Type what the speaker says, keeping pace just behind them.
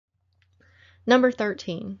Number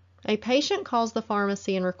 13. A patient calls the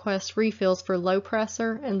pharmacy and requests refills for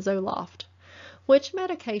Lopressor and Zoloft. Which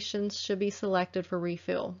medications should be selected for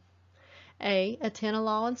refill? A.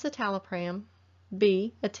 Atenolol and citalopram.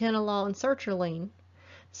 B. Atenolol and sertraline.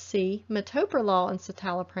 C. Metoprolol and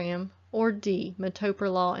citalopram. Or D.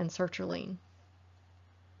 Metoprolol and sertraline.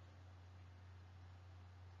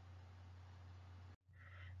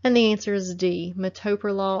 And the answer is D.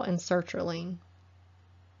 Metoprolol and sertraline.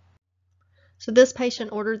 So this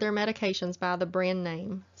patient ordered their medications by the brand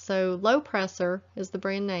name. So Lopressor is the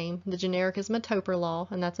brand name. The generic is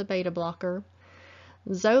Metoprolol, and that's a beta blocker.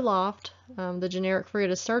 Zoloft, the generic for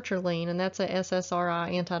it is sertraline, and that's a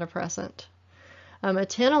SSRI antidepressant.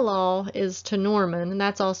 Atenolol is tenormin, and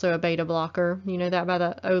that's also a beta blocker. You know that by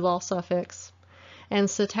the -olol suffix. And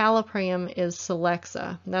citalopram is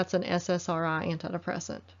Celexa. That's an SSRI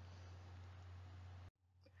antidepressant.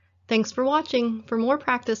 Thanks for watching. For more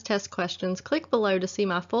practice test questions, click below to see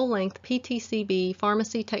my full-length PTCB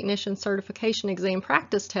Pharmacy Technician Certification Exam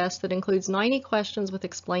practice test that includes 90 questions with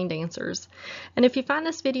explained answers. And if you find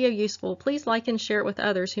this video useful, please like and share it with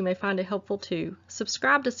others who may find it helpful too.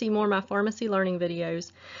 Subscribe to see more of my pharmacy learning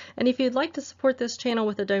videos. And if you'd like to support this channel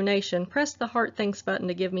with a donation, press the heart thanks button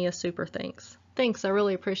to give me a super thanks. Thanks, I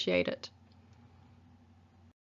really appreciate it.